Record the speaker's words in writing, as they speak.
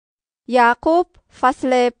یعقوب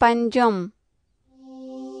فصل 5.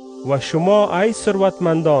 و شما ای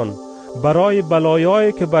ثروتمندان برای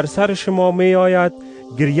بلایایی که بر سر شما می آید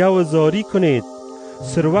گریه و زاری کنید.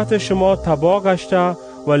 ثروت شما تباه گشته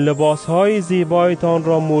و لباسهای زیبایتان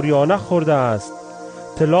را موریانه خورده است.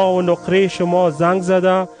 طلا و نقره شما زنگ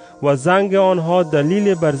زده و زنگ آنها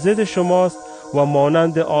دلیل بر ضد شماست و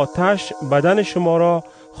مانند آتش بدن شما را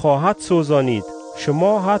خواهد سوزانید.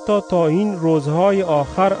 شما حتی تا این روزهای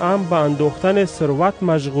آخر هم به اندوختن ثروت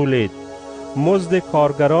مشغولید. مزد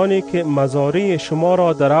کارگرانی که مزارع شما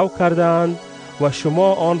را درو کردند و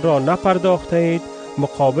شما آن را نپرداختید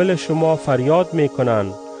مقابل شما فریاد می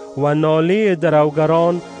کنند و ناله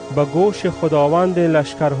دروگران به گوش خداوند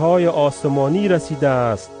لشکرهای آسمانی رسیده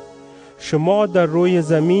است. شما در روی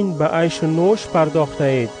زمین به عیش و نوش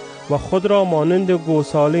پرداختید و خود را مانند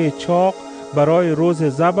گوساله چاق برای روز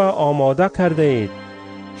ذبح آماده کرده اید.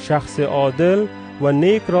 شخص عادل و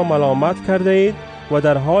نیک را ملامت کرده اید و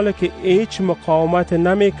در حالی که هیچ مقاومت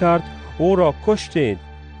نمی کرد او را کشتید.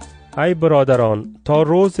 ای برادران، تا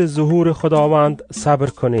روز ظهور خداوند صبر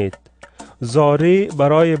کنید. زاری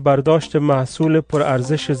برای برداشت محصول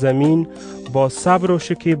پرارزش زمین با صبر و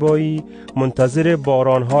شکیبایی منتظر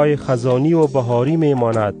بارانهای خزانی و بهاری می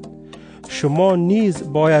ماند. شما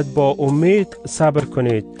نیز باید با امید صبر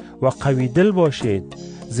کنید و قوی دل باشید،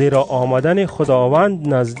 زیرا آمدن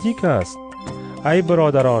خداوند نزدیک است. ای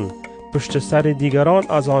برادران، پشت سر دیگران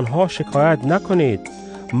از آنها شکایت نکنید،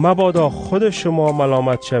 مبادا خود شما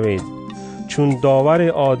ملامت شوید، چون داور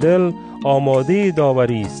عادل آماده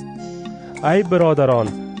داوری است. ای برادران،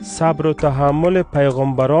 صبر و تحمل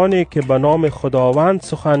پیغمبرانی که به نام خداوند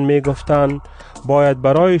سخن می گفتند باید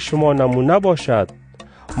برای شما نمونه باشد.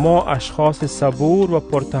 ما اشخاص صبور و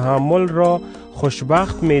پرتحمل را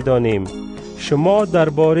خوشبخت می دانیم. شما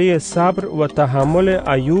درباره صبر و تحمل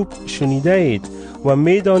ایوب شنیده اید و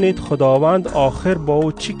می دانید خداوند آخر با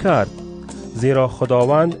او چی کرد، زیرا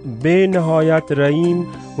خداوند به نهایت رحیم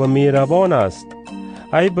و مهربان است.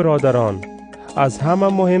 ای برادران، از همه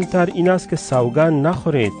مهمتر این است که سوگند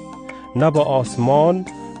نخورید، نه به آسمان،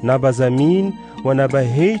 نه به زمین و نه به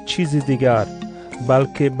هیچ چیز دیگر،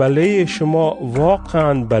 بلکه بله شما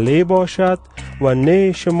واقعا بله باشد و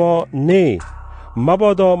نه شما نه،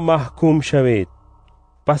 مبادا محکوم شوید.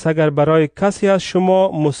 پس اگر برای کسی از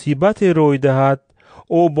شما مصیبت روی دهد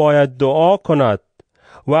او باید دعا کند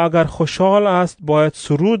و اگر خوشحال است باید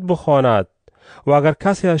سرود بخواند و اگر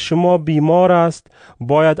کسی از شما بیمار است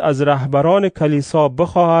باید از رهبران کلیسا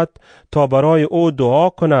بخواهد تا برای او دعا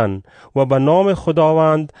کنند و به نام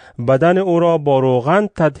خداوند بدن او را با روغن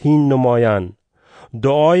تدهین نمایند.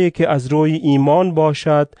 دعایی که از روی ایمان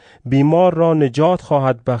باشد بیمار را نجات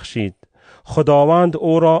خواهد بخشید. خداوند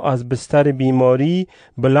او را از بستر بیماری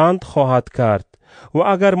بلند خواهد کرد و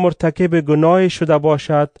اگر مرتکب گناه شده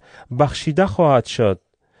باشد بخشیده خواهد شد.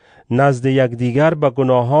 نزد یکدیگر به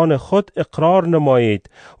گناهان خود اقرار نمایید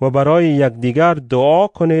و برای یکدیگر دعا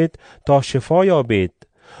کنید تا شفا یابید.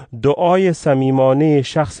 دعای صمیمانه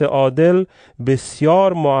شخص عادل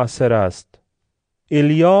بسیار مؤثر است.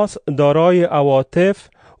 الیاس دارای عواطف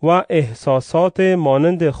و احساسات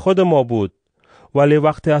مانند خود ما بود، ولی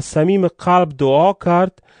وقتی از صمیم قلب دعا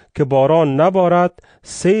کرد که باران نبارد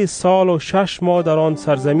 3 سال و 6 ماه در آن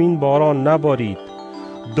سرزمین باران نبارید.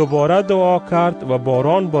 دوباره دعا کرد و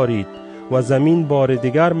باران بارید و زمین بار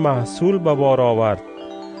دیگر محصول به بار آورد.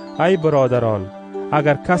 ای برادران،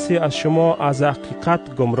 اگر کسی از شما از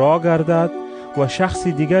حقیقت گمراه گردد و شخص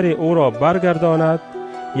دیگر او را برگرداند،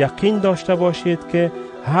 یقین داشته باشید که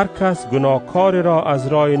هر کس گناهکار را از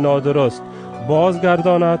راه نادرست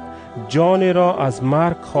بازگرداند جان را از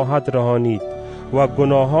مرگ خواهد رهانید و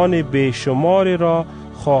گناهان بیشمار را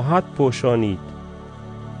خواهد پوشانید.